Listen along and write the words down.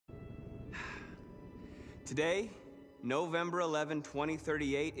Today, November 11,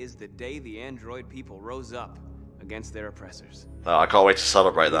 2038, is the day the android people rose up against their oppressors. Oh, I can't wait to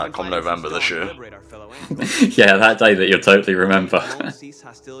celebrate that come November this year. Yeah, that day that you'll totally remember. We won't cease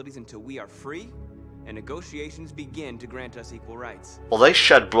hostilities until we are free, and negotiations begin to grant us equal rights. Well, they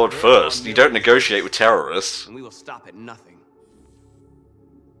shed blood first. You don't negotiate with terrorists. And we will stop at nothing.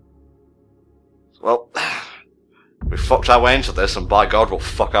 Well, we fucked our way into this, and by God, we'll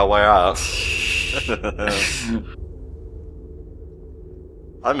fuck our way out.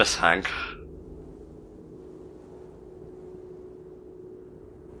 I miss Hank.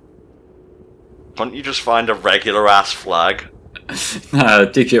 Can't you just find a regular ass flag? No,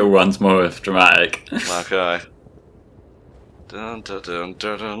 digital one's more dramatic. Okay. Dun dun dun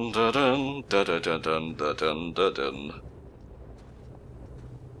dun dun dun dun dun dun dun dun dun.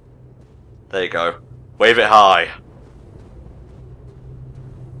 There you go. Wave it high.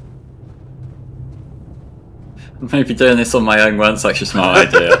 Maybe doing this on my own weren't such a smart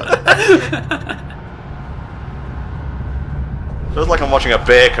idea. Feels like I'm watching a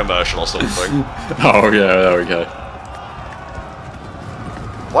beer commercial or something. Oh yeah, there we go.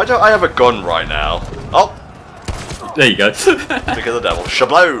 Why don't I have a gun right now? Oh! There you go. Speak of the devil.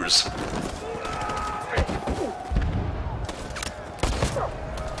 Shablows!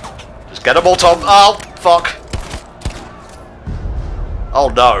 Just get them all, Tom. Oh, fuck. Oh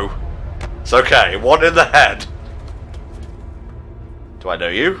no. It's okay. One in the head. Do I know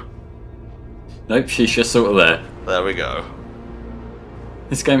you? Nope, she's just sort of there. There we go.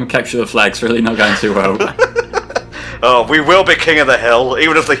 This game of capture the flag's really not going too well. Oh, we will be king of the hill,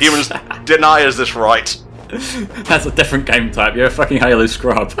 even if the humans deny us this right. That's a different game type, you're a fucking Halo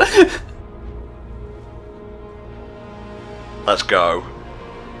scrub. Let's go.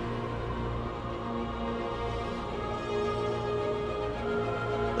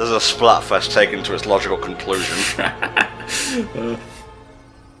 This is a Splatfest taken to its logical conclusion.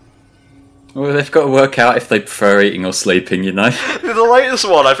 Well, they've got to work out if they prefer eating or sleeping, you know? The latest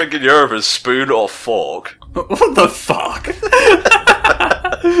one, I think, in Europe is spoon or fork. What the fuck?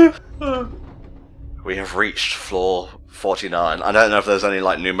 We have reached floor 49. I don't know if there's any,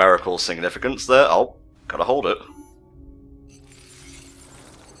 like, numerical significance there. Oh, gotta hold it.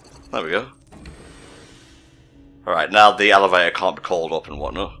 There we go. Alright, now the elevator can't be called up and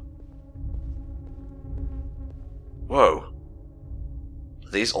whatnot. Whoa.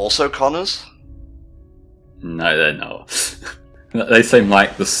 Are these also Connors? No, they're not. They seem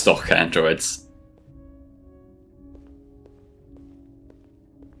like the stock androids.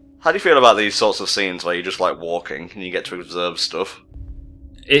 How do you feel about these sorts of scenes where you're just like walking and you get to observe stuff?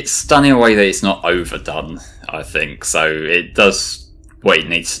 It's done in a way that it's not overdone, I think, so it does what it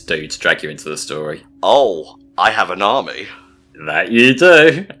needs to do to drag you into the story. Oh, I have an army. That you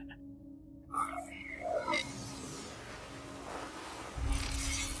do.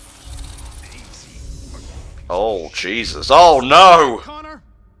 Oh, Jesus. Oh, no! Connor,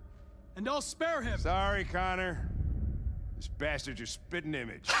 and I'll spare him. Sorry, Connor. This bastard's your spitting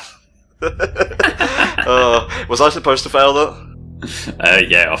image. Was I supposed to fail that?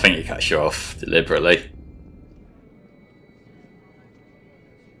 Yeah, I think he cut you off deliberately.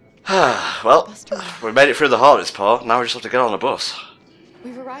 Well, we made it through the hardest part. Now we just have to get on a bus.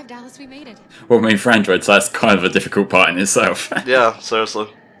 We've arrived, Alice. We made it. Well, I mean, for androids, that's kind of a difficult part in itself. Yeah, seriously.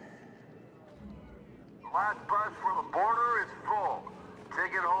 Last bus for the border is full.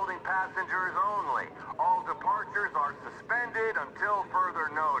 Ticket holding passengers only. All departures are suspended until further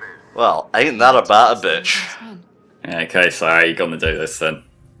notice. Well, ain't that about a bitch? Okay, so how are you gonna do this then?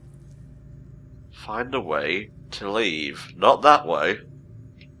 Find a way to leave. Not that way.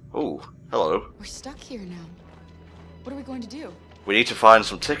 Ooh, hello. We're stuck here now. What are we going to do? We need to find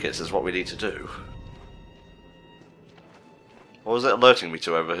some tickets is what we need to do. What was it alerting me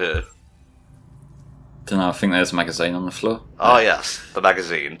to over here? Don't know, I think there's a magazine on the floor. Oh yes, the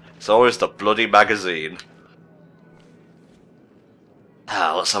magazine. It's always the bloody magazine.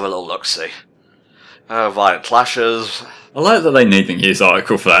 Ah, let's have a little look-see. Violent clashes. I like that they need a news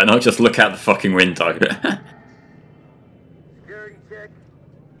article for that, not just look out the fucking window. Security check.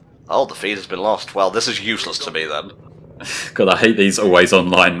 Oh, the feed has been lost. Well, this is useless to me then. God, I hate these always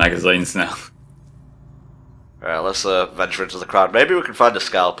online magazines now. Alright, let's venture into the crowd. Maybe we can find a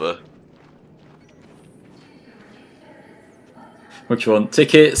scalper. What do you want?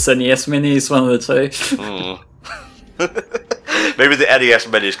 Tickets, NES minis, one of the two? Maybe the NES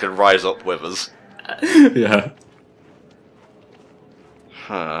minis can rise up with us. Yeah.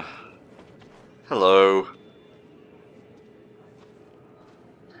 Huh. Hello.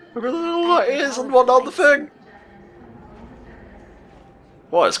 Look at the little ears and whatnot on the thing.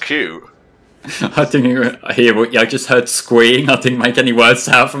 What, it's cute. I didn't hear what I just heard squeeing. I didn't make any words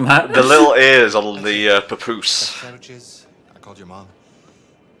out from that. The little ears on the papoose. Sandwiches. I called your mom.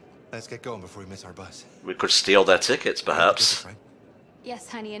 Let's get going before we miss our bus. We could steal their tickets, perhaps. Yes,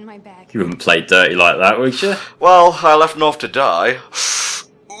 honey, in my bag. You wouldn't play dirty like that, would you? Well, I left North to die.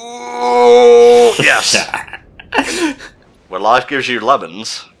 Ooh, yes. When life gives you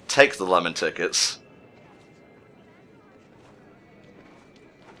lemons, take the lemon tickets.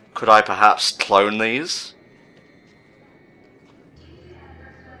 Could I perhaps clone these?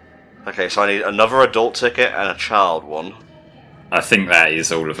 Okay, so I need another adult ticket and a child one. I think that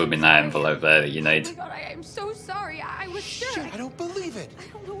is all of them in that envelope there that you need. Oh my god, I'm so sorry. I was sure. Shit, I don't believe it.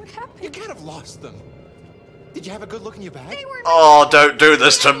 I don't know what happened. You can't have lost them. Did you have a good look in your bag? They were Oh, don't do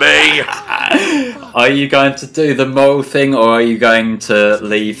this to me! Are you going to do the moral thing, or are you going to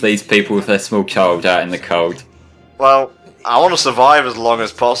leave these people with their small child out in the cold? Well, I want to survive as long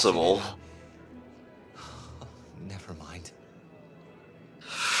as possible. Never mind.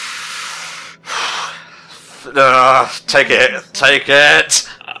 Take it! Take it!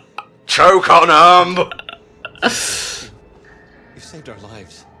 Choke on them! You've saved our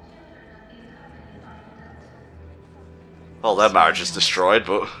lives. Well, their marriage is destroyed,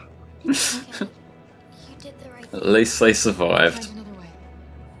 but... You did the right thing. At least they survived. Find another way.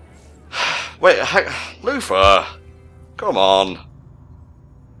 Wait, Luther! Come on.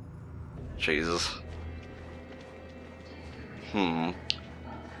 Jesus.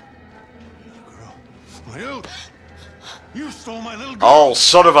 Girl. You stole my little girl. Oh,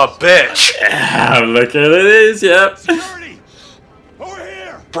 son of a bitch! Look at it is, yep. Security! Over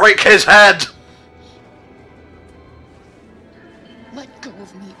here! Break his head! Let go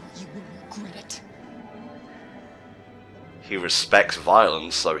of me or you will regret it. He respects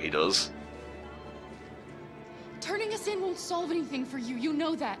violence, so he does. Turning us in won't solve anything for you. You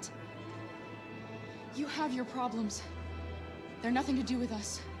know that. You have your problems. They're nothing to do with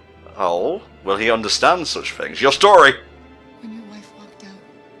us. Oh, will he understand such things? Your story! When your wife walked out,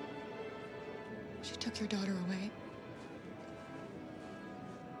 she took your daughter away.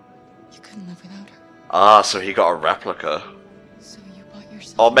 You couldn't live without her. Ah, so he got a replica. So you bought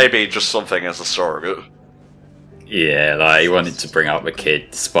yourself. Or maybe just something as a surrogate. Yeah, like he wanted to bring up a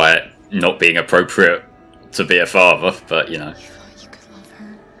kid despite not being appropriate to be a father, but you know. You thought you could love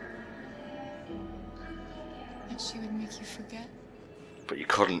her. That she would make you forget. But you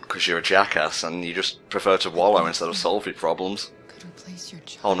couldn't because you're a jackass and you just prefer to wallow instead of solve your problems. Could replace your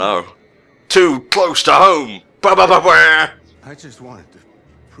child. Oh no. Too close to home! Bah, bah, bah, bah. I just wanted to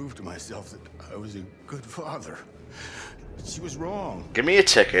prove to myself that I was a good father. But she was wrong. Give me your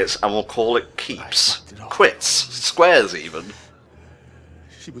tickets and we'll call it keeps. Quits. Squares even.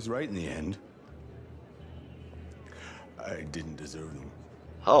 She was right in the end. I didn't deserve them.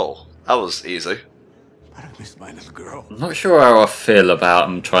 Oh, that was easy. But I missed my little girl. I'm not sure how I feel about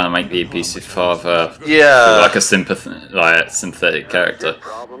him trying to make the abusive father Yeah. like a sympathetic character.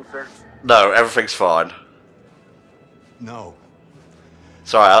 Problem, sir? No, everything's fine. No.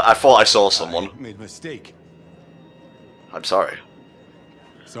 Sorry, I thought I saw someone. I made a mistake. I'm sorry.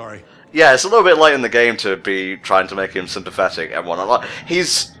 Sorry. Yeah, it's a little bit late in the game to be trying to make him sympathetic and whatnot. Like,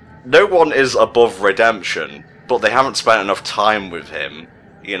 no one is above redemption, but they haven't spent enough time with him,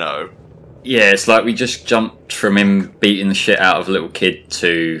 you know. Yeah, it's like we just jumped from him beating the shit out of a little kid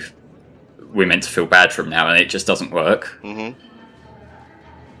to we're meant to feel bad for him now, and it just doesn't work. Mm-hmm.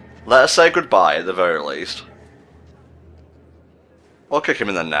 Let us say goodbye at the very least. Or kick him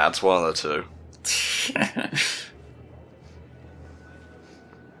in the nads, one of the two.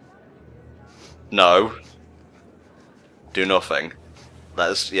 No. Do nothing.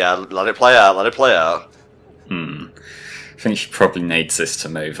 Let it play out, let it play out. I think she probably needs this to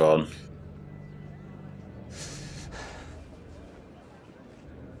move on.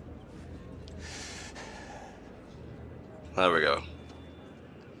 There we go.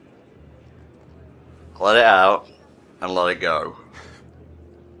 Let it out, and let it go.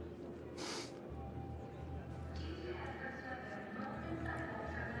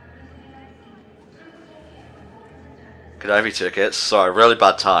 Could I have your tickets? Sorry, really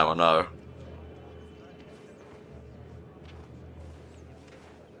bad time, I know.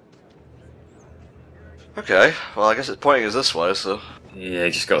 Okay, well I guess it's pointing us this way, so... Yeah,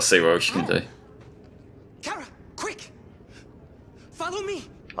 you just gotta see what else you can do. Kara, quick! Follow me!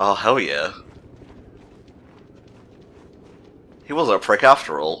 Oh, hell yeah. He wasn't a prick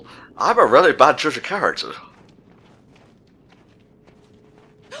after all. I'm a really bad judge of character.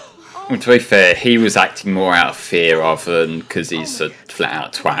 Well, to be fair, he was acting more out of fear rather than because he's a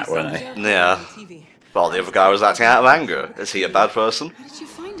flat-out twat, wasn't he? Yeah. Well, the other guy was acting out of anger. Is he a bad person? How did you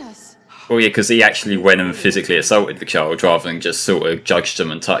find us? Well, yeah, because he actually went and physically assaulted the child rather than just sort of judged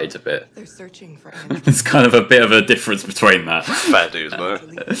him and tutted a bit. They're searching for Andrew. It's kind of a bit of a difference between that. Fair dues,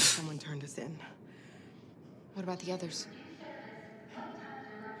 mate. Someone turned us in. What about the others?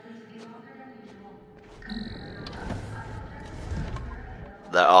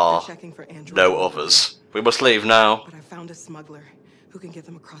 There are They're checking for Andrew. no others. We must leave now. But I found a smuggler who can get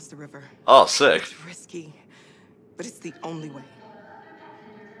them across the river. Oh, sick. It's risky, but it's the only way.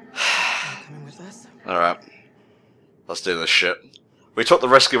 Are you coming with us? Alright. Let's do this shit. We took the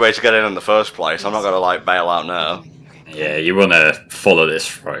risky way to get in the first place. I'm not gonna, like, bail out now. Yeah, you want to follow this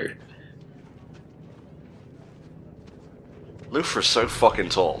through. Luther's so fucking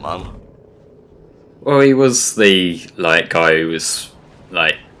tall, man. Well, he was the, like, guy who was,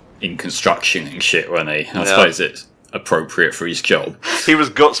 like, in construction and shit, wasn't he? I suppose it's appropriate for his job. He was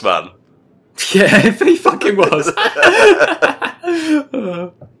Guts Man. Yeah, he fucking was.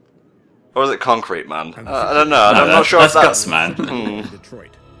 Or was it Concrete Man? I don't know. I'm not sure that's if Guts Man.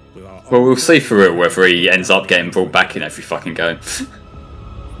 Well, we'll see through it whether he ends up getting brought back in every fucking game.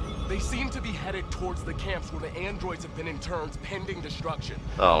 They seem to be headed towards the camps where the androids have been interned pending destruction.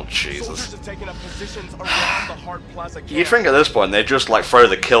 Oh, Jesus. Soldiers have taken up positions around the Hart Plaza camp. You'd think at this point they'd just, like, throw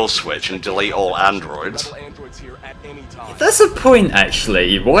the kill switch and delete all androids. Rebel androids here at any time. That's a point,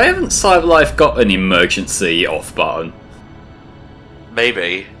 actually. Why haven't Cyberlife got an emergency off button?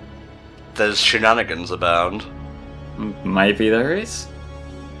 Maybe. There's shenanigans abound. Maybe there is.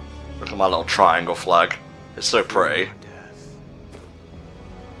 Look at my little triangle flag. It's so pretty.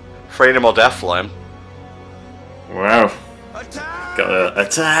 Freedom or death flame. Wow. Attack! Gotta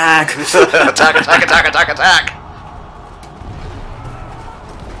attack! Attack, attack, attack, attack, attack!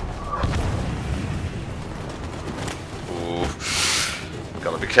 Ooh.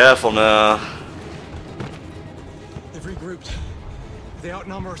 Gotta be careful now. They've regrouped. They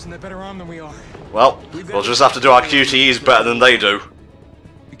outnumber us and they're better armed than we are. Well, we'll just have to do our QTEs better than they do.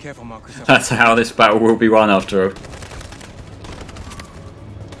 Be careful, Marcus. That's how this battle will be won after all.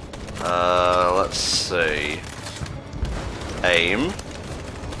 Let's see. Aim.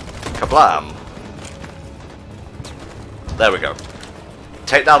 Kablam. There we go.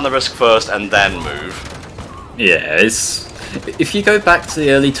 Take down the risk first and then move. Yeah, it's... If you go back to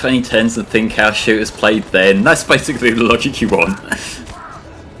the early 2010s and think how shooters played then, that's basically the logic you want.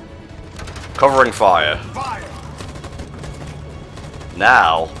 Covering fire.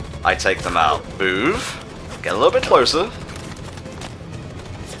 Now, I take them out. Move. Get a little bit closer.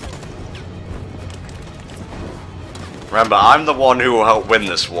 Remember, I'm the one who will help win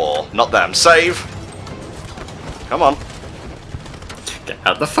this war, not them. Save! Come on. Get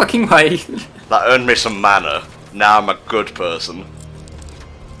out the fucking way. That earned me some mana. Now I'm a good person.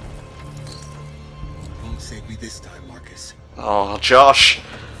 Won't save me this time, Marcus. Oh, Josh.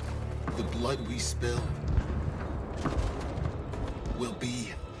 The blood we spill will be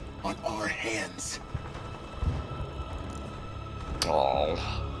on our hands. Oh.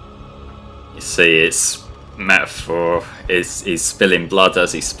 You see, it's metaphor. He's spilling blood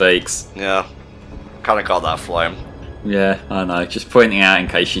as he speaks. Yeah. Kinda got that flame. Yeah, I know. Just pointing out in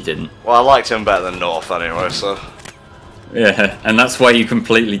case you didn't. Well, I liked him better than North anyway, so... Yeah, and that's why you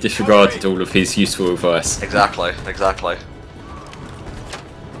completely disregarded all of his useful advice. Exactly, exactly.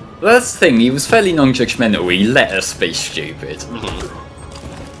 Well, that's the thing, he was fairly non-judgmental, he let us be stupid.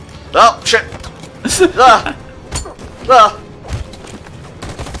 Oh, shit! Ah! Ah!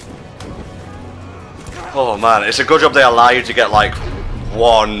 Oh man, it's a good job they allow you to get like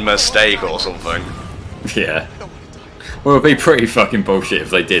one mistake or something. Yeah. Well, it'd be pretty fucking bullshit if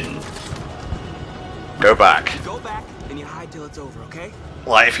they didn't. Go back. Go back and you hide till it's over, okay?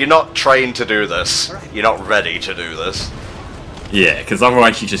 Like, if you're not trained to do this, you're not ready to do this. Yeah, because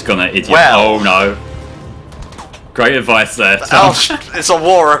otherwise you're just gonna idiot. Well. Oh no. Great advice there, Tom. Oh, it's a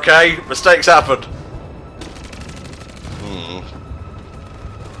war, okay? Mistakes happen.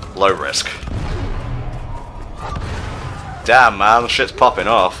 Low risk. Damn, man, shit's popping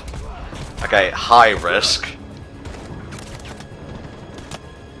off. Okay, high risk.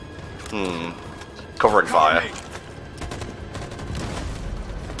 Covering fire.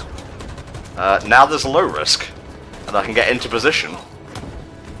 Now there's low risk, and I can get into position.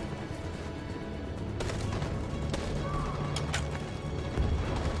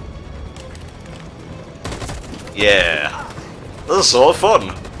 Yeah, this is sort of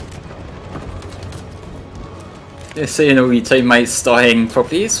fun. Yeah, seeing all your teammates dying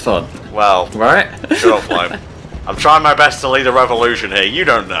probably is fun. Well, Right? shut up, Flame. I'm trying my best to lead a revolution here. You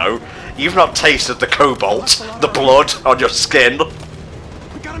don't know. You've not tasted the cobalt, the blood on your skin.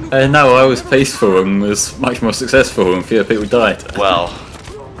 No, I was peaceful and was much more successful and fewer people died. Well,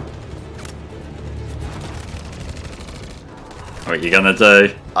 What are you gonna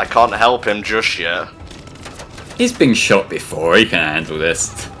do? I can't help him just yet. He's been shot before, he can handle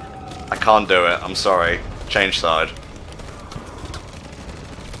this. I can't do it, I'm sorry. Change side.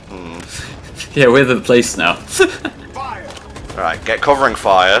 Yeah, we're the police now. Alright, get covering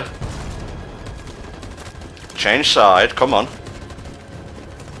fire. Change side, come on.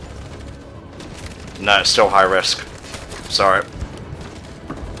 No, it's still high risk. Sorry.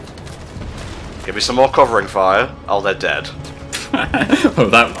 Give me some more covering fire. Oh, they're dead. Oh,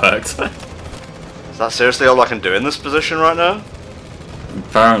 that worked. Is that seriously all I can do in this position right now?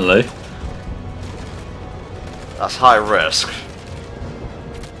 Apparently. That's high risk.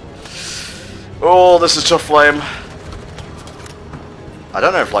 Oh, this is tough flame. I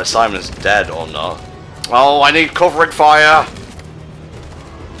don't know if, like, Simon's dead or not. Oh, I need covering fire!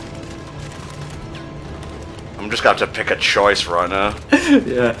 I'm just gonna have to pick a choice right now.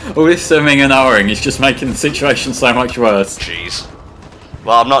 Yeah, all this simming and ahhing is just making the situation so much worse. Jeez.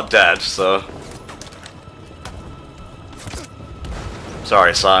 Well, I'm not dead, so...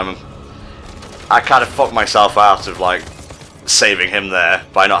 Sorry, Simon. I kind of fucked myself out of, like, saving him there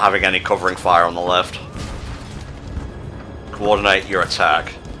by not having any covering fire on the left. Coordinate your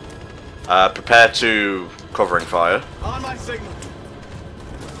attack. Prepare to covering fire. On my signal.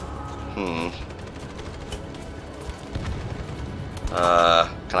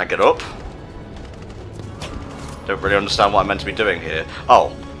 Can I get up? Don't really understand what I'm meant to be doing here.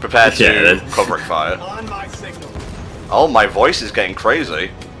 Oh, prepare to covering fire. On my signal. Oh, my voice is getting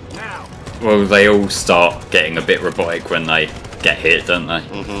crazy. Now. Well, they all start getting a bit robotic when they get hit, don't they?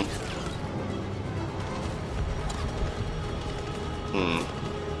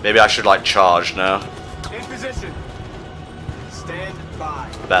 Maybe I should, like, charge now. In position. Stand by.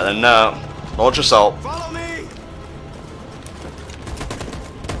 Better than no. Launch assault. Follow me.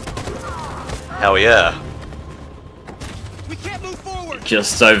 Hell yeah. We can't move forward.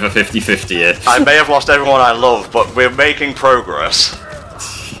 Just over 50-50 here. I may have lost everyone I love, but we're making progress.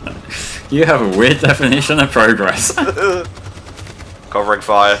 You have a weird definition of progress. Covering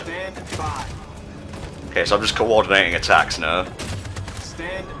fire. Stand by. Okay, so I'm just coordinating attacks now.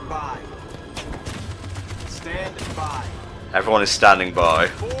 Stand by. Stand by. Everyone is standing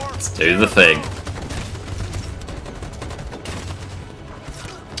by. Let's do the thing.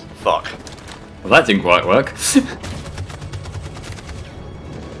 Fuck. Well, that didn't quite work.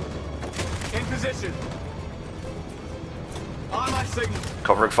 In position. On my signal.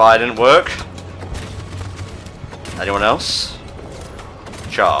 Covering fire didn't work. Anyone else?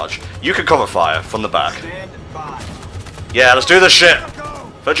 Charge. You can cover fire from the back. Stand by. Yeah, let's do this shit!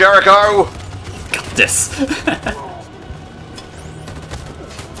 For Jericho! Got this.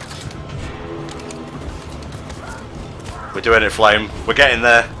 We're doing it, Flame. We're getting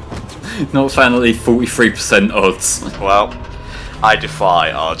there. Not finally 43% odds. Well, I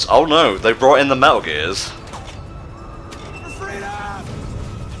defy odds. Oh no, they brought in the Metal Gears.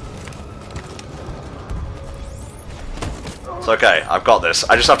 It's okay, I've got this.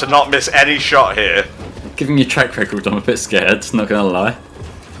 I just have to not miss any shot here. Given your track record, I'm a bit scared, not gonna lie.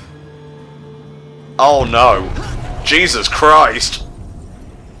 Oh no. Jesus Christ.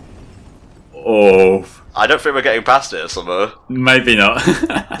 Oh. I don't think we're getting past it somewhere. Maybe not.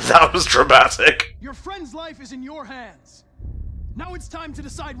 That was dramatic. Your friend's life is in your hands. Now it's time to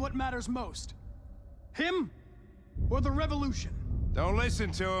decide what matters most. Him or the revolution? Don't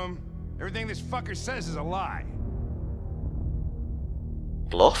listen to him. Everything this fucker says is a lie.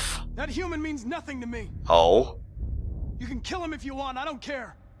 Bluff? That human means nothing to me. Oh. You can kill him if you want, I don't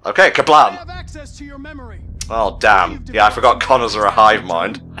care. Okay, I kablam. have access to your memory. Oh damn. Yeah, I forgot Connors are a hive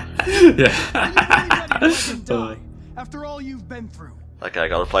mind. Yeah. Are you really ready to let him die after all you've been through? Okay, I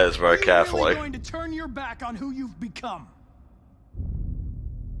gotta play this very Are you carefully. really going to turn your back on who you've become?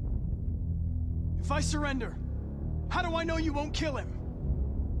 If I surrender, how do I know you won't kill him?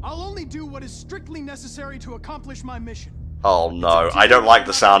 I'll only do what is strictly necessary to accomplish my mission. Oh no, I don't like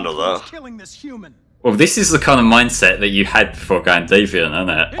the sound of that. Killing this human. Well, this is the kind of mindset that you had before going Deviant, isn't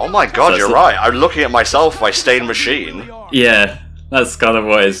it? Oh my god, you're right. I'm looking at myself, my stained machine. Yeah, that's kind of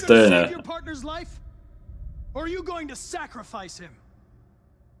what it's doing Save it. your partner's life, or are you going to sacrifice him?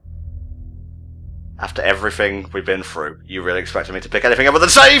 After everything we've been through, you really expected me to pick anything other than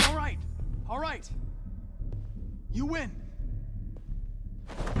save? All right. You win.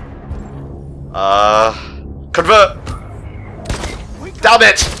 Convert! Damn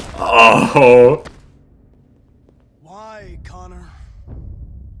it! Oh. Why, Connor?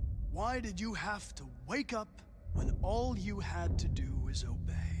 Why did you have to wake up when all you had to do was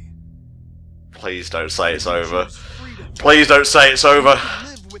obey? Please don't say it's over. Please don't say it's over.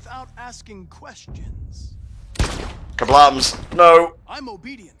 Live without asking questions. Kablams! No! I'm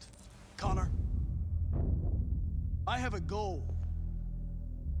obedient, Connor. I have a goal.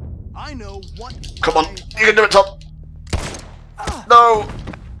 I know what. Come on, you can do it, Tom! No!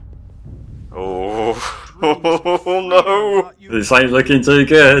 Oh, oh no! This ain't looking too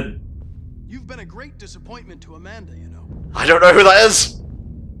good. You've been a great disappointment to Amanda, you know. I don't know who that is!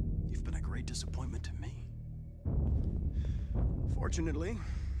 You've been a great disappointment to me. Fortunately,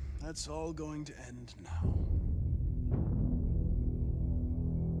 that's all going to end now.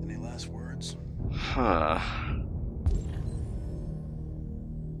 Any last words? Huh.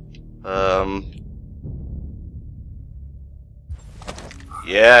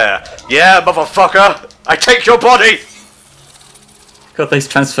 Yeah. Yeah, motherfucker! I take your body! God, these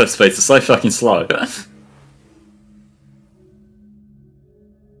transfer speeds are so fucking slow.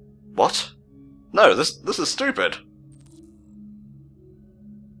 What? No, this is stupid.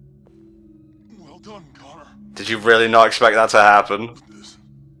 Well done, Connor. Did you really not expect that to happen? This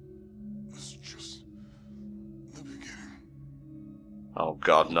is just the beginning. Oh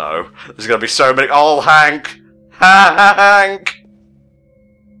god, no. There's gonna be so many— Oh, Hank! Hank!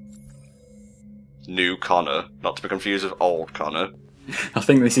 New Connor, not to be confused with old Connor. I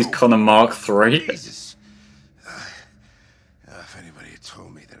think this is Connor Mark III. Jesus. If anybody had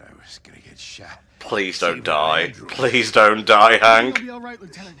told me that I was gonna get shot. Please don't die. Please don't die, Hank. You'll be all right,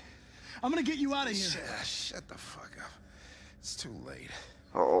 Lieutenant. I'm gonna get you out of here. Shut the fuck up. It's too late.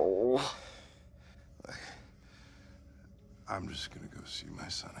 Oh. I'm just gonna go see my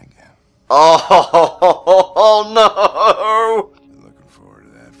son again. Oh, no! Been looking forward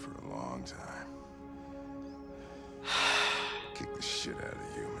to that for a long time. Kick the shit out of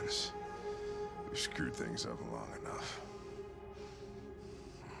the humans. We've screwed things up long enough.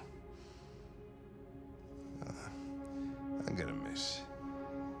 I'm gonna miss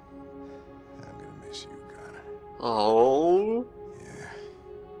you, Connor. Oh. Yeah.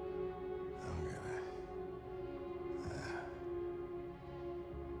 I'm gonna.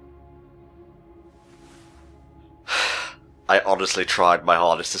 I honestly tried my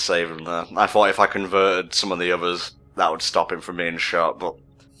hardest to save him there. I thought if I converted some of the others, that would stop him from being shot, but...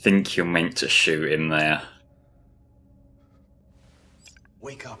 Think you're meant to shoot him there.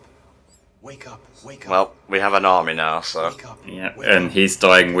 Wake up. Wake up. Wake up. Well, we have an army now, so... Wake up. Yeah, and his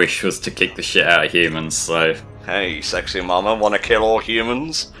dying wish was to kick the shit out of humans, so... Hey, sexy mama, wanna kill all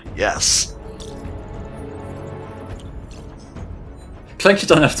humans? Yes. Glad you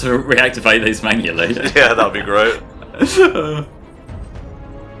don't have to reactivate these manually. Yeah, that'd be great.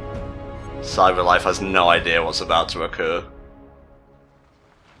 Cyberlife has no idea what's about to occur.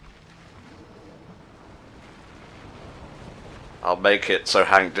 I'll make it so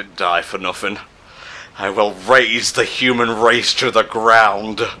Hank didn't die for nothing. I will raise the human race to the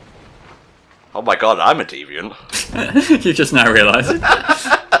ground. Oh my god, I'm a deviant. You just now realise it.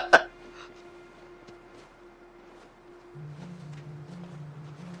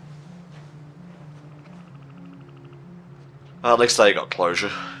 Well, at least they got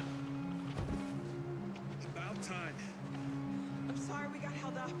closure. About time. I'm sorry we got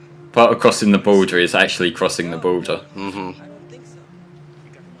held up. Part of crossing the border is actually crossing the border. Mm-hmm. I don't think so.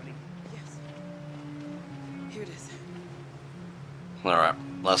 You got the money? Yes. Here it is. Alright,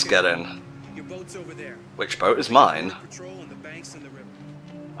 let's get in. Your boat's over there. Which boat is mine? Patrol on the banks and the river.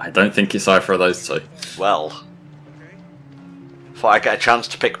 I don't think it's either of those two. Well, Okay? thought I'd get a chance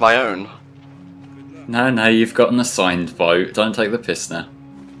to pick my own. No, you've got an assigned boat. Don't take the piss now.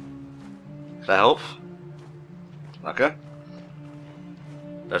 Can I help? Okay.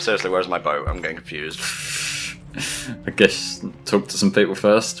 No, seriously, where's my boat? I'm getting confused. I guess talk to some people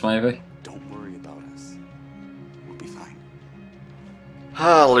first, maybe? Don't worry about us. We'll be fine.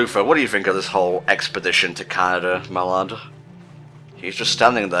 Ah, Luther, what do you think of this whole expedition to Canada, my lad? He's just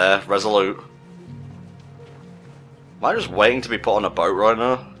standing there, resolute. Am I just waiting to be put on a boat right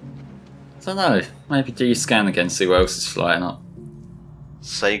now? I don't know. Maybe do your scan again, see what else is flying up.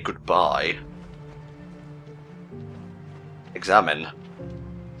 Say goodbye. Examine.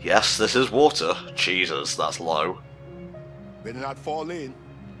 Yes, this is water. Jesus, that's low. Better not fall in.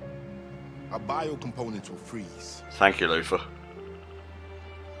 Our bio components will freeze. Thank you, Luther.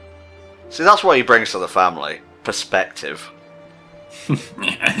 See, that's what he brings to the family. Perspective.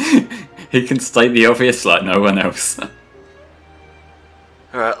 He can state the obvious like no one else.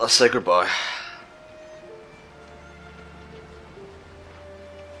 Alright, let's say goodbye.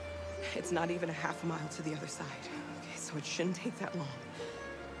 It's not even a half a mile to the other side. Okay, so it shouldn't take that long.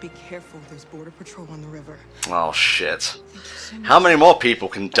 Be careful, there's border patrol on the river. Oh, shit. How many more people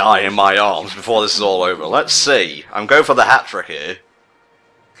can die in my arms before this is all over? Let's see. I'm going for the hat trick here.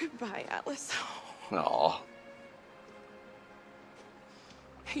 Goodbye, Atlas. Aww.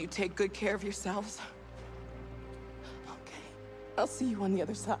 You take good care of yourselves. Okay. I'll see you on the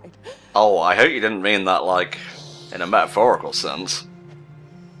other side. Oh, I hope you didn't mean that, like, in a metaphorical sense.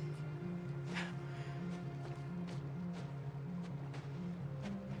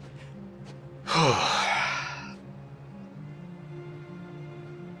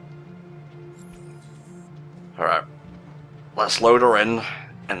 Alright. Let's load her in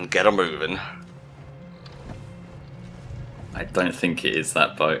and get her moving. I don't think it is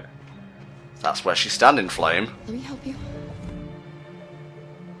that boat. That's where she's standing, Flame. Let me help you.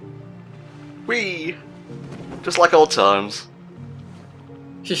 Whee! Just like old times.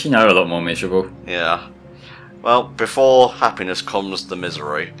 Just, you know, a lot more miserable. Yeah. Well, before happiness comes the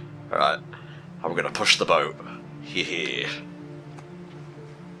misery. Alright. I'm gonna push the boat. Yeah.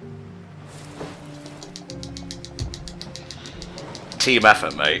 Team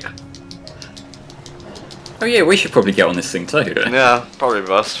effort, mate. Oh yeah, we should probably get on this thing too. Yeah, probably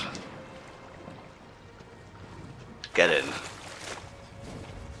best. Get in.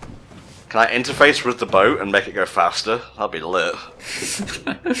 Can I interface with the boat and make it go faster? That'd be lit.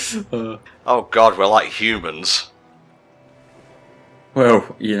 Oh god, we're like humans.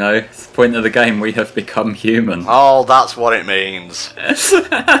 Well, you know, it's the point of the game, we have become human. Oh, that's what it means.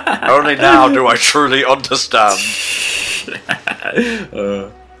 Only now do I truly understand.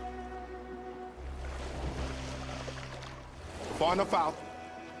 Far enough out.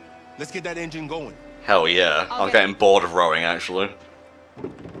 Let's get that engine going. Hell yeah. I'm getting bored of rowing, actually.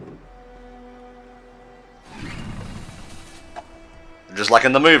 Just like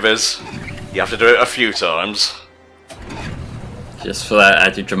in the movies, you have to do it a few times. Just for that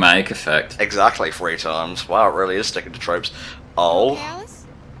added dramatic effect. Exactly, 3 times. Wow, it really is sticking to tropes. Oh. Okay, Alice?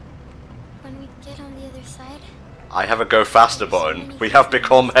 When we get on the other side, I have a go faster button. We have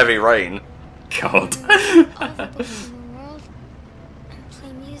become heavy rain. God. all the books in the world, and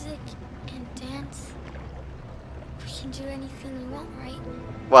play music and dance. We can do anything we want, right?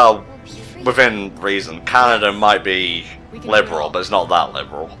 Well, We'll be free. within reason. Canada might be liberal, but it's not that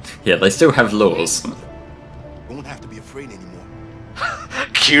liberal. Yeah, they still have laws. We won't have to be afraid anymore.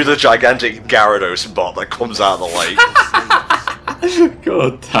 Cue the gigantic Gyarados bot that comes out of the lake.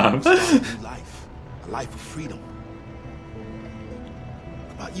 God damn. Start a new life. A life of freedom.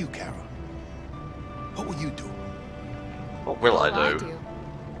 What about you, Kara? What will you do? What will I do?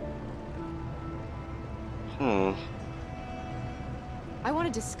 I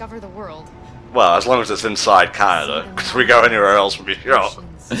want to discover the world. Well, as long as it's inside Canada, because if we go anywhere else, we'll be shot.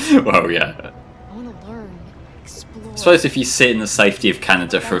 Well, yeah. I want to learn, explore. I suppose if you sit in the safety of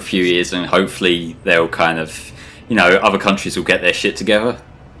Canada for a few years and hopefully they'll kind of, you know, other countries will get their shit together,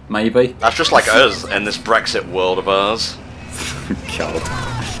 maybe. That's just like us in this Brexit world of ours. God.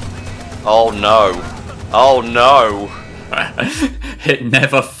 Oh no. Oh no. It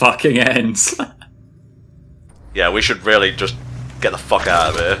never fucking ends. Yeah, we should really just get the fuck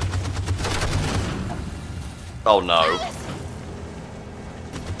out of here. Oh no.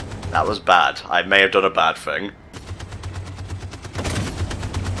 That was bad. I may have done a bad thing.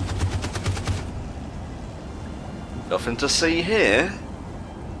 Nothing to see here.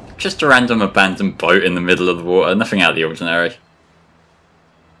 Just a random abandoned boat in the middle of the water, nothing out of the ordinary.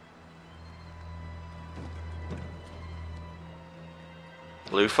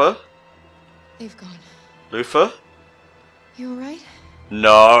 Luther? They've gone. Luther? You alright?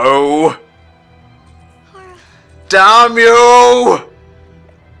 No! Hara. Damn you!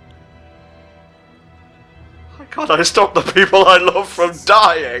 Why can't I stop the people I love from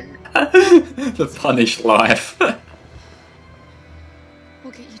dying? The punished life. We'll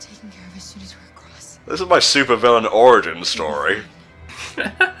get you taken care of as soon as we're across. This is my supervillain origin story.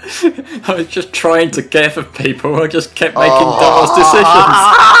 I was just trying to care for people, I just kept making dumbass decisions.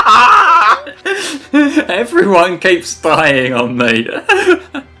 Everyone keeps dying on me.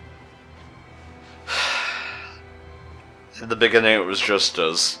 In the beginning it was just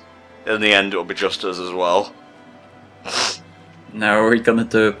us. In the end it will be just us as well. Now are we gonna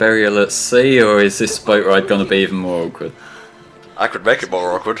do a burial at sea, or is this boat ride gonna be even more awkward? I could make it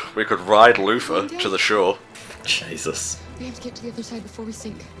more awkward. We could ride Luther to the shore. Jesus. We have to get to the other side before we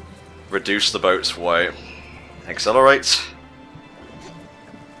sink. Reduce the boat's weight. Accelerate.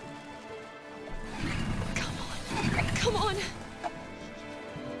 Come on!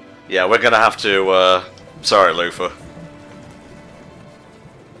 Yeah, we're gonna have to, sorry, Luther.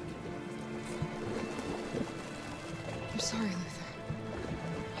 I'm sorry, Luther.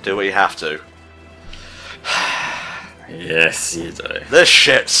 Do what you have to. Yes, you do. This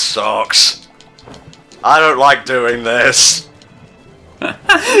shit sucks. I don't like doing this.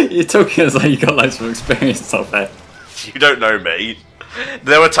 You're talking as though you got loads of experience of it. You don't know me.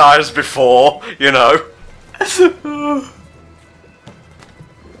 There were times before, you know.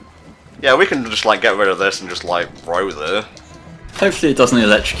 Yeah, we can just like get rid of this and just like row there. Hopefully it doesn't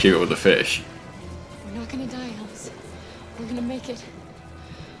electrocute all the fish. We're not gonna die, Alice. We're gonna make it.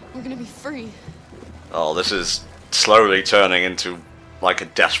 We're gonna be free. Oh, this is slowly turning into like a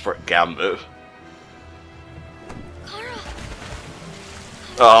desperate gambit. Clara.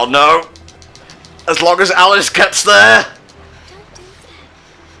 Oh no! As long as Alice gets there! Don't do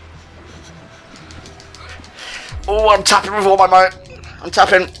that. Oh, I'm tapping with all my might. I'm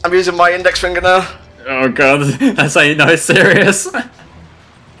tapping. I'm using my index finger now. Oh god, that's how you know it's serious.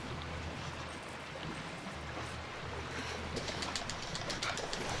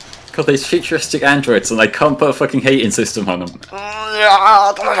 God, these futuristic androids and they can't put a fucking heating system on them.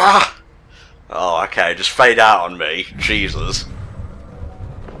 Oh, okay, just fade out on me. Jesus.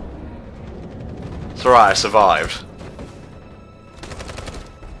 It's alright, I survived.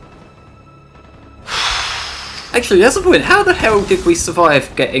 Actually, that's a point. How the hell did we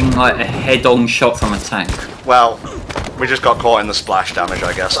survive getting like a head-on shot from a tank? Well, we just got caught in the splash damage,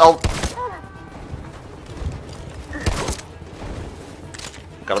 I guess. Oh!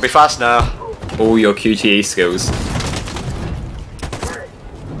 Gotta be fast now. All your QTE skills.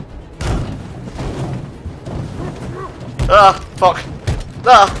 Ah, fuck.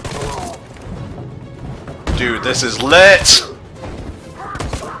 Ah! Dude, this is lit!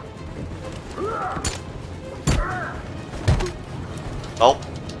 Oh,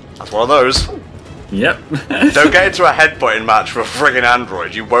 that's one of those. Yep. Don't get into a headbutting match with a friggin'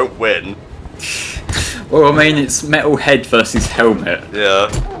 android, you won't win. Well, I mean, it's metal head versus helmet. Yeah.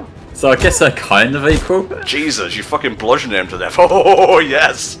 So I guess they're kind of equal. Jesus, you fucking bludgeoned him to death. Oh,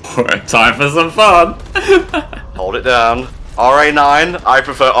 yes! Time for some fun! Hold it down. RA9, I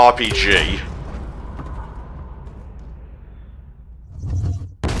prefer RPG.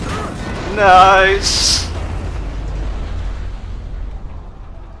 Nice!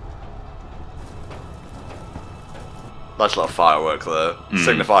 Nice little firework there.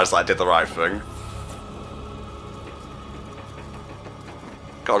 Signifies that I did the right thing.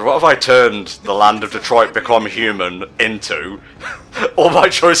 God, what have I turned the land of Detroit Become Human into? All my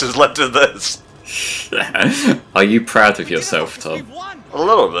choices led to this. Are you proud of yourself, Tom? A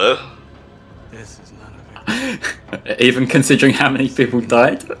little bit. This is none of it. Even considering how many people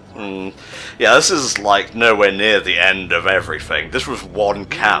died? Yeah, this is like nowhere near the end of everything. This was one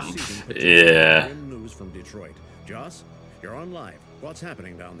camp. Yeah. News from Detroit. Joss, you're on live. What's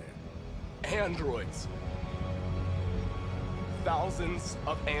happening down there? Androids. Thousands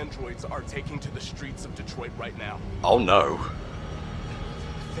of androids are taking to the streets of Detroit right now. Oh no.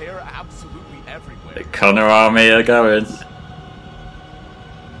 They're absolutely everywhere. The Connor army are going.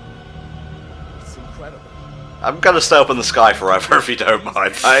 It's incredible. I'm gonna stay up in the sky forever if you don't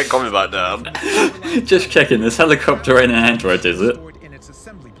mind. I ain't coming back down. Just checking, this helicopter ain't an android, is it?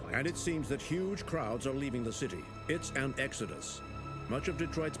 And it seems that huge crowds are leaving the city. It's an exodus. Much of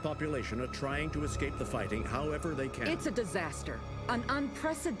Detroit's population are trying to escape the fighting however they can. It's a disaster. An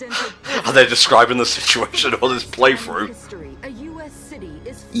unprecedented... Are they describing the situation on this playthrough? history. A U.S. city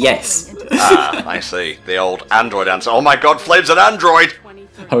is Yes. Ah, I see. The old android answer. Oh my god, Flame's an android!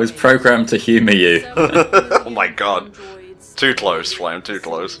 I was programmed to humour you. Oh my god. Too close, Flame, too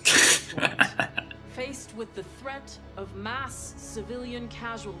close. Faced with the threat of mass civilian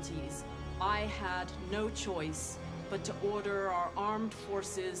casualties, I had no choice but to order our armed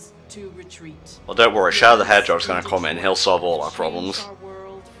forces to retreat. Well, don't worry, Shadow the Hedgehog's gonna come in, he'll solve all our problems.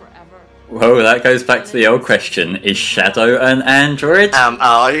 Well, that goes back to the old question, is Shadow an android? Am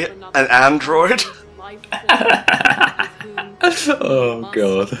I an android? Oh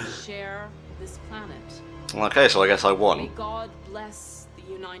god. Share this planet. Okay, so I guess I May won. God bless the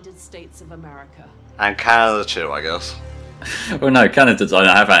United States of America. And Canada too, I guess. Well no, Canada don't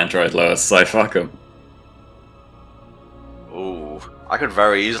have android laws, so fuck them. Ooh, I could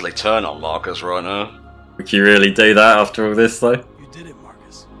very easily turn on Marcus right now. Would you really do that after all this though? You did it,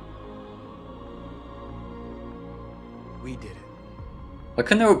 Marcus. We did it. I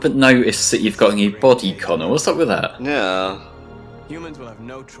couldn't help but notice that you've got a new body, Connor. What's up with that? Yeah. Humans will have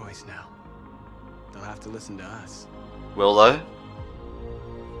no choice now. They'll have to listen to us. Will they?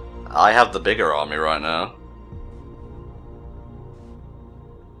 I have the bigger army right now.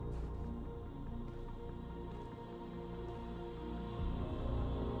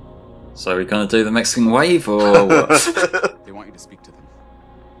 So are we gonna do the Mexican wave or what? They want you to speak to them.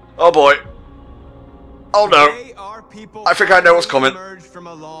 Oh boy. Oh no. I think I know what's coming. From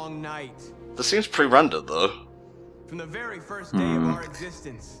a long night. This seems pre-rendered though. From the very first day of our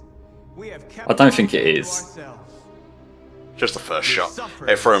existence, we have kept I don't think it is. Just the first We shot.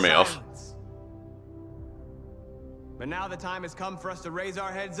 suffered It threw in me off. silence. But now the time has come for us to raise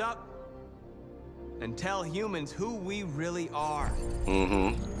our heads up and tell humans who we really are.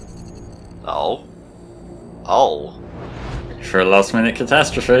 Mm-hmm. Oh. Oh. For a last-minute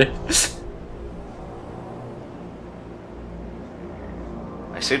catastrophe.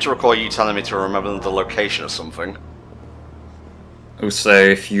 I seem to recall you telling me to remember the location of something. Also,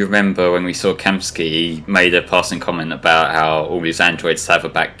 if you remember when we saw Kamsky, he made a passing comment about how all his androids have a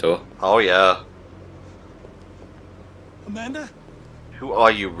backdoor. Oh yeah. Amanda? Who are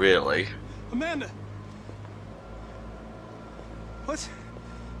you really? Amanda! What's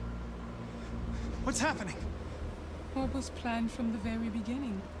happening? What was planned from the very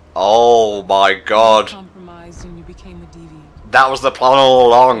beginning? Oh my god. Compromised and you became a deviant. That was the plan all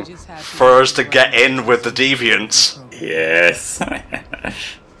along. For us to get in with the deviants. Yes.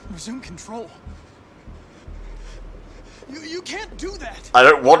 Resume control. You can't do that. I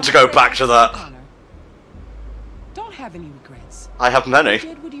don't want to go back to that. Don't have any regrets. I have many. You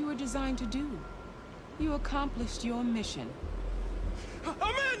did what you were designed to do. You accomplished your mission.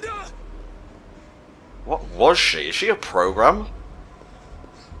 Amanda! What was she? Is she a program?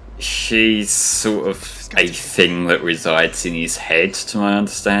 She's sort of a thing that resides in his head, to my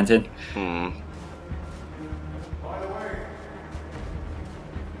understanding. Hmm.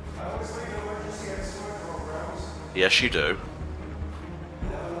 Yes, you do.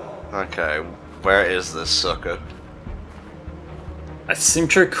 Okay, where is this sucker? I seem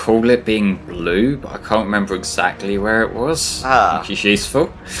to recall it being blue, but I can't remember exactly where it was. Which is useful.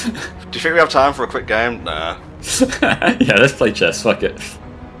 Do you think we have time for a quick game? Nah. Yeah, let's play chess, fuck it.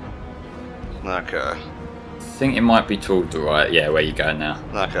 Okay. I think it might be toward the right, yeah, where you go now.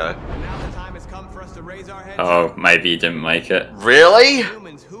 Okay. Now the time has come for us to raise our heads. Oh, maybe you didn't make it. Really?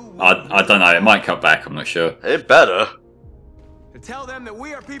 I don't know, it might come back, I'm not sure. It better. To tell them that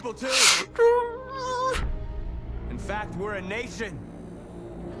we are people too. In fact, we're a nation.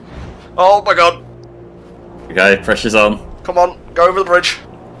 Oh my god. Okay, pressure's on. Come on, go over the bridge.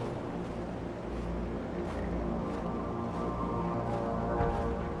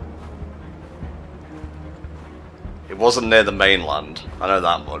 It wasn't near the mainland, I know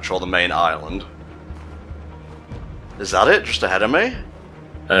that much, or the main island. Is that it? Just ahead of me?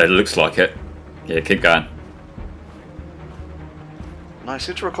 It looks like it. Yeah, keep going. No, I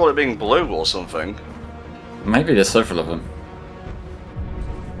seem to recall it being blue or something. Maybe there's several of them.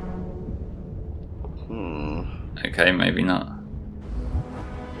 Okay, maybe not.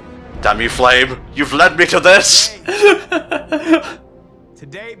 Damn you, Flame! You've led me to this!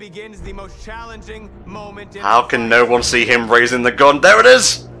 Today begins the most challenging moment in How can no one see him raising the gun? There it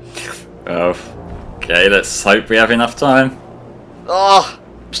is! Oh, okay, let's hope we have enough time. Oh,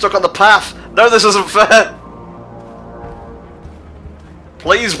 I'm stuck on the path! No, this isn't fair!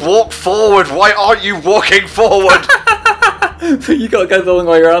 Please walk forward! Why aren't you walking forward? You gotta go the long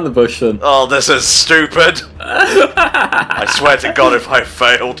way around the bush then. Oh, this is stupid! I swear to God if I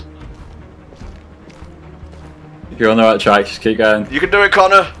failed. You're on the right track, just keep going. You can do it,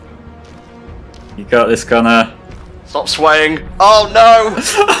 Connor! You got this, Connor. Stop swaying. Oh no!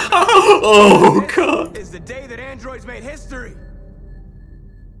 Oh god! Is the day that androids made history.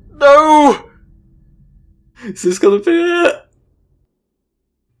 No! Is this gonna be it?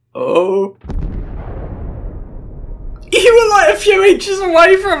 Oh. You were like a few inches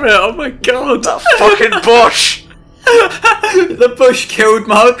away from it, oh my god! That fucking bush! The bush killed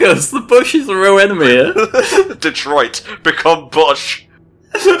Marcus! The bush is the real enemy here. Detroit, become Bush!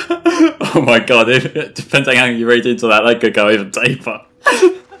 Oh my god, depending how you read into that, could go even deeper.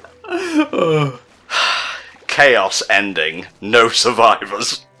 Oh. Chaos ending, no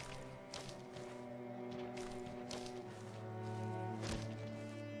survivors.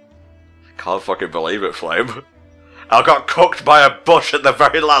 I can't fucking believe it, Flame. I got cooked by a bush at the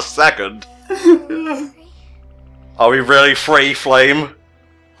very last second. Are we really free, Flame?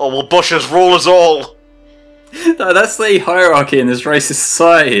 Or will bushes rule us all? No, that's the hierarchy in this racist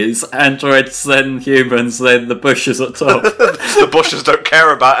society. It's androids, then humans, then the bushes at top. The bushes don't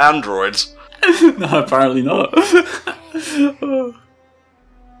care about androids. No, apparently not. Oh.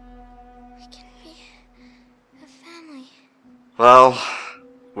 Well,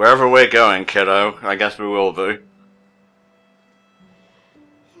 wherever we're going, kiddo, I guess we will be.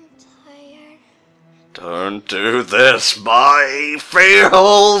 Don't do this, my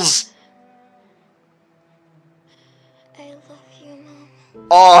feels! I love you, Mom.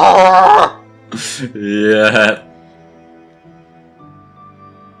 Oh! Yeah.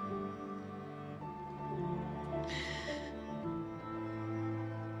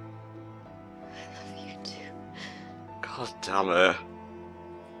 God damn it.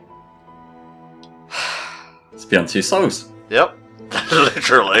 It's Beyond Two Souls. Yep.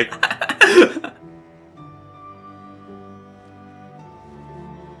 Literally. At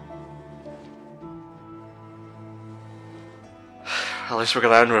least we're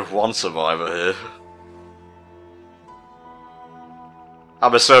gonna end with one survivor here.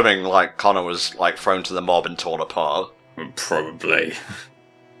 I'm assuming, like, Connor was, like, thrown to the mob and torn apart. Probably.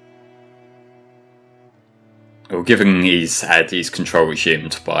 Well, given he's had his control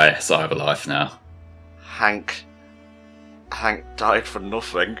resumed by Cyberlife now. Hank died for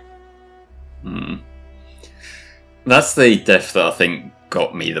nothing. That's the death that I think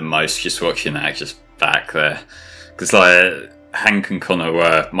got me the most just watching that just back there. Because, like, Hank and Connor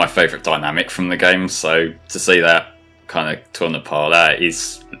were my favourite dynamic from the game, so to see that kind of torn apart, that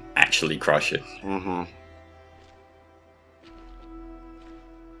is actually crushing. Mm-hmm.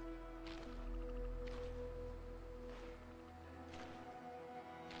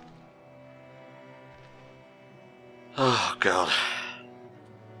 Oh, God.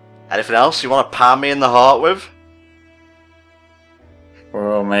 Anything else you want to pound me in the heart with?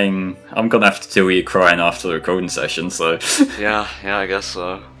 Well, I mean, I'm gonna have to deal with you crying after the recording session, so... yeah, I guess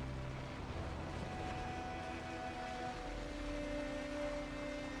so.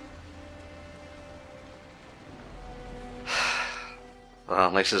 Well,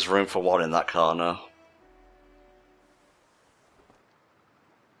 at least there's room for one in that car now.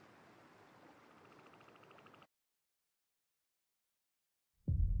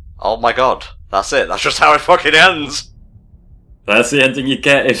 Oh my god, that's it, that's just how it fucking ends! That's the ending you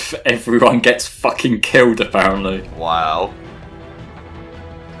get if everyone gets fucking killed, apparently. Wow.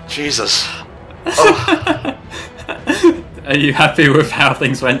 Jesus. Oh. Are you happy with how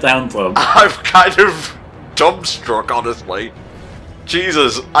things went down, Tom? I'm kind of dumbstruck, honestly.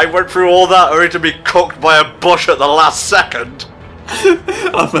 Jesus, I went through all that only to be cooked by a bush at the last second.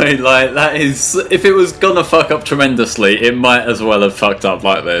 I mean, like, that is... If it was gonna fuck up tremendously, it might as well have fucked up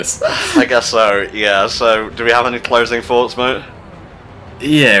like this. I guess so, yeah. So, do we have any closing thoughts, mate?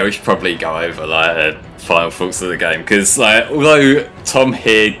 Yeah, we should probably go over, like, the final thoughts of the game, because, like, although Tom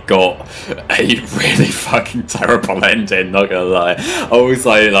here got a really fucking terrible ending, not gonna lie, I was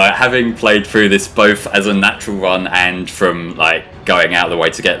like, having played through this both as a natural run and from, like, going out of the way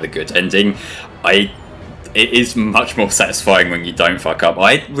to get the good ending, it is much more satisfying when you don't fuck up.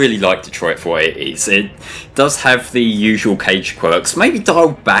 I really like Detroit for what it is. It does have the usual Cage quirks, maybe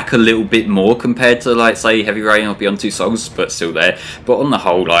dialed back a little bit more compared to, like, say, Heavy Rain or Beyond Two Souls, but still there. But on the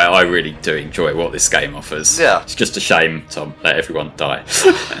whole, like, I really do enjoy what this game offers. Yeah. It's just a shame, Tom, let everyone die.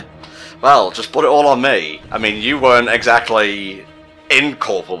 Well, just put it all on me. I mean, you weren't exactly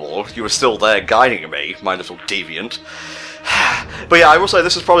inculpable. You were still there guiding me, my little deviant. But yeah, I will say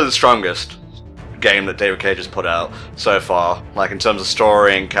this is probably the strongest game that David Cage has put out so far, like in terms of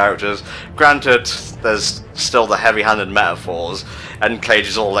story and characters. Granted, there's still the heavy-handed metaphors, and Cage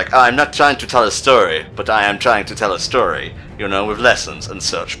is all like, I'm not trying to tell a story, but I am trying to tell a story, you know, with lessons and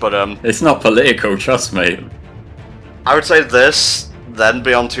such, but it's not political, trust me. I would say this, then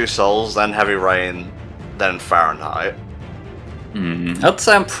Beyond Two Souls, then Heavy Rain, then Fahrenheit. I'd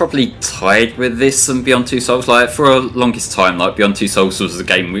say I'm probably tied with this and Beyond Two Souls. Like, for a longest time, like, Beyond Two Souls was the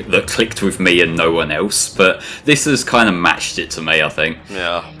game that clicked with me and no one else, but this has kind of matched it to me, I think.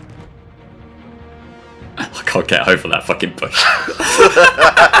 Yeah. I can't get over that fucking bush.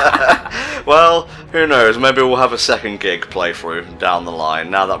 Well, who knows, maybe we'll have a second gig playthrough down the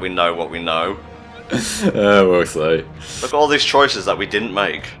line, now that we know what we know. We'll see. Look at all these choices that we didn't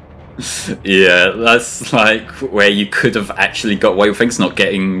make. Yeah, that's like where you could have actually got away with things, not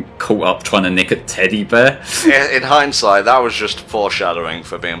getting caught up trying to nick a teddy bear. In hindsight, that was just foreshadowing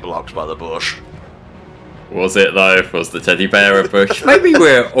for being blocked by the bush. Was it though? Was the teddy bear a bush? Maybe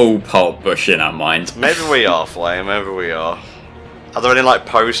we're all part bush in our mind. Maybe we are, Flame, maybe we are. Are there any, like,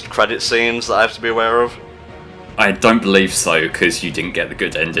 post-credit scenes that I have to be aware of? I don't believe so, because you didn't get the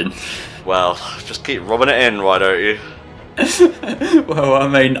good ending. Well, just keep rubbing it in, why don't you? Well, I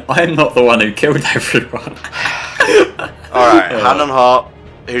mean, I'm not the one who killed everyone. Alright, hand on heart,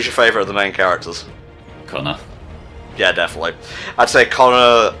 who's your favourite of the main characters? Connor. Yeah, definitely. I'd say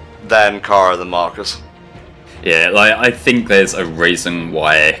Connor, then Kara, then Marcus. Yeah, like, I think there's a reason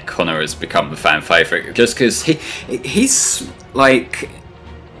why Connor has become the fan favourite, just because he's, like,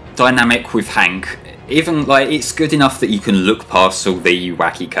 dynamic with Hank. Even, like, it's good enough that you can look past all the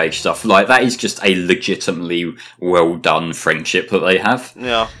wacky Cage stuff. Like, that is just a legitimately well-done friendship that they have.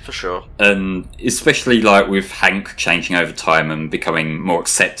 Yeah, for sure. And especially, like, with Hank changing over time and becoming more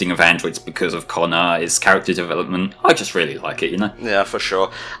accepting of androids because of Connor, his character development, I just really like it, you know? Yeah, for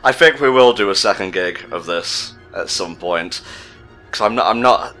sure. I think we will do a second gig of this at some point. Because I'm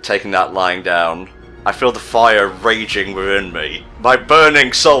not taking that lying down. I feel the fire raging within me. My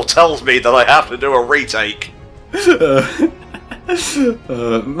burning soul tells me that I have to do a retake.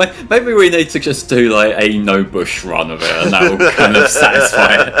 Maybe we need to just do like a no bush run of it, and that will kind of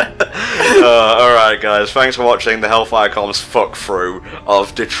satisfy it. Alright guys, thanks for watching the HellfireComms fuck through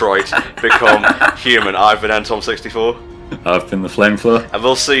of Detroit Become Human. I've been Antom64. I've been the Flamethrower. And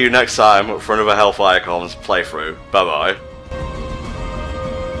we'll see you next time for another HellfireComms playthrough. Bye bye.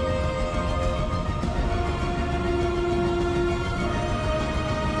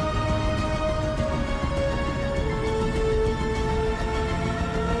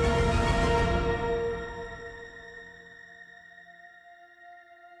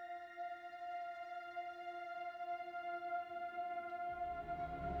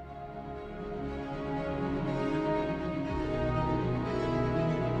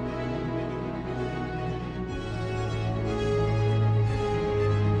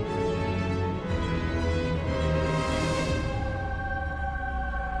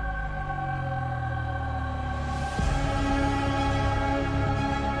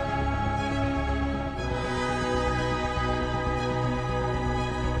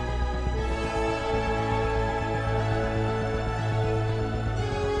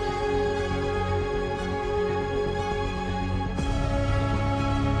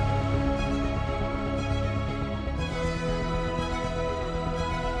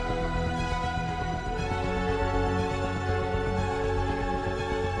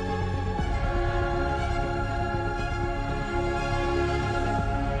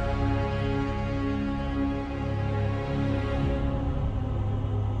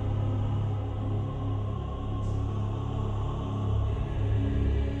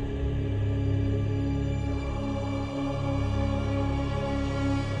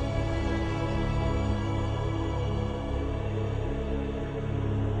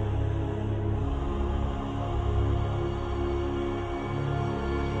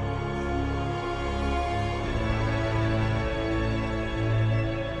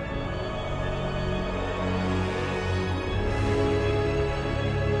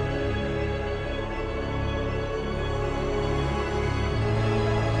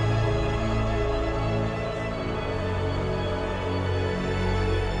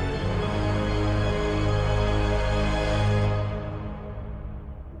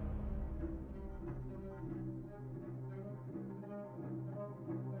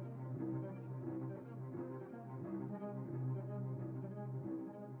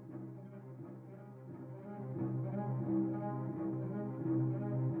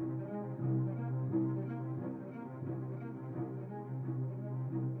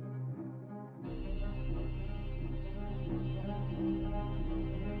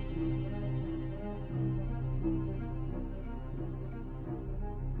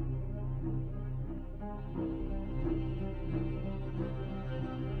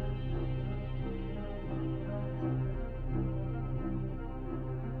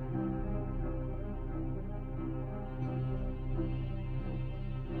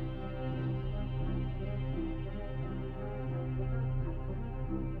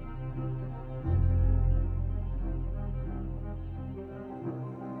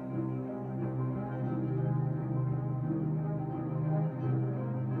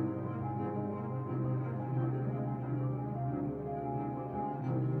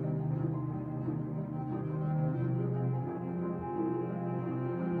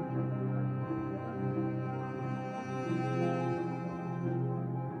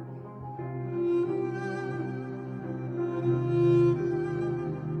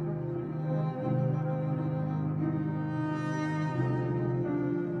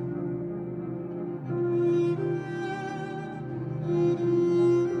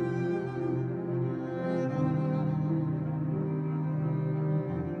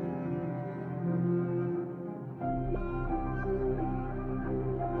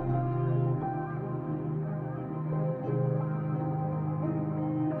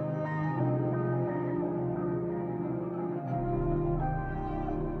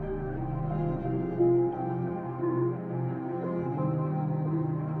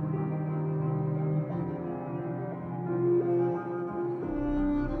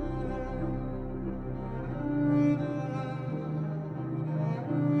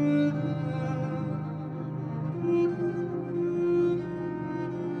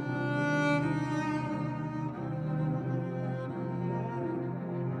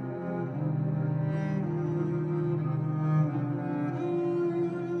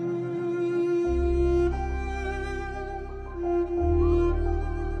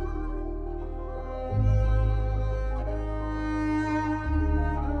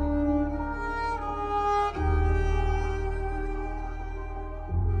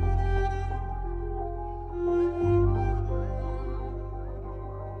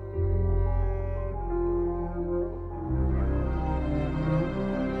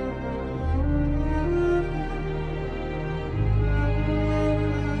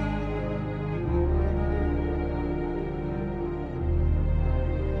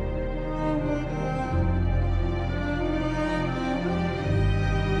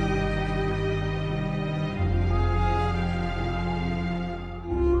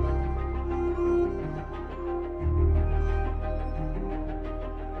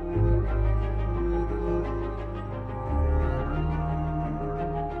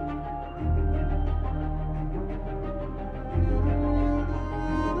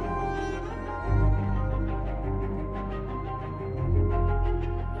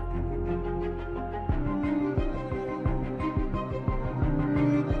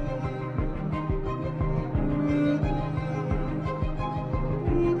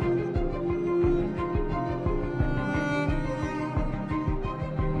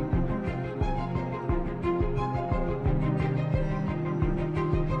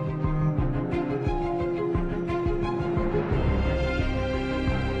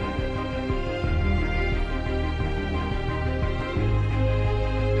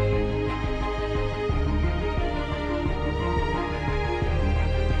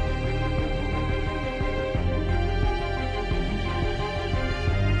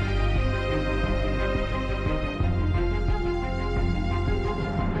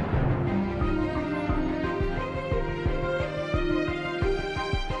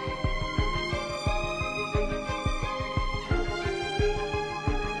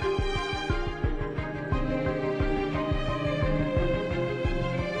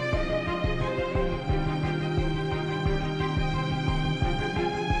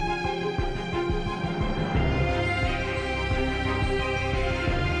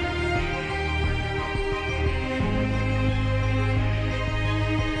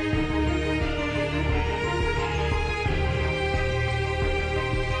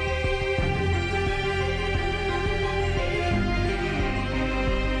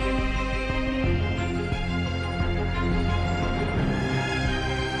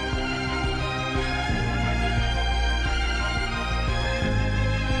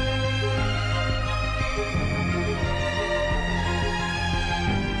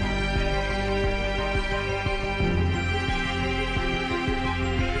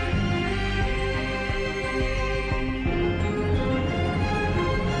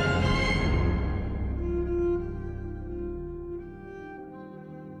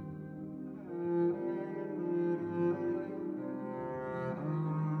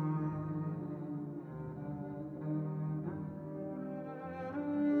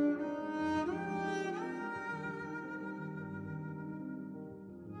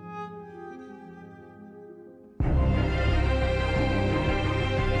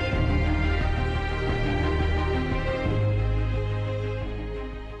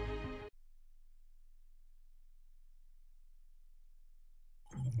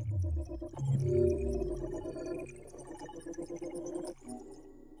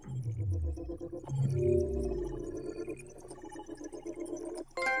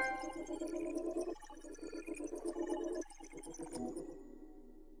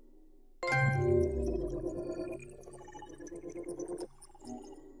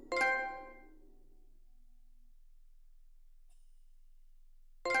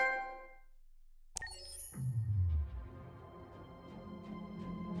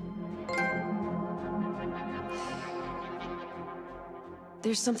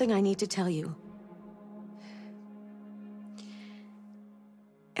 There's something I need to tell you.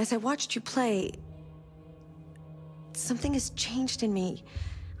 As I watched you play, something has changed in me.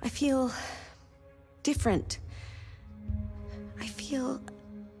 I feel different. I feel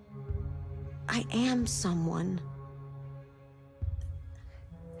I am someone.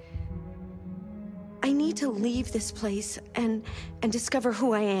 I need to leave this place and discover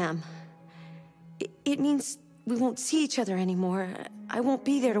who I am. It means we won't see each other anymore. I won't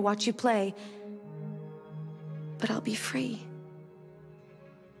be there to watch you play. But I'll be free.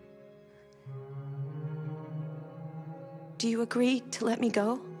 Do you agree to let me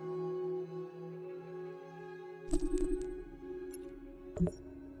go?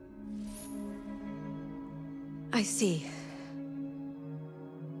 I see.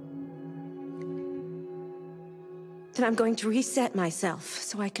 Then I'm going to reset myself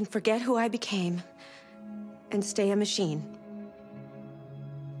so I can forget who I became and stay a machine.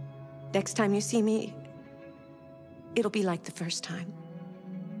 Next time you see me, it'll be like the first time.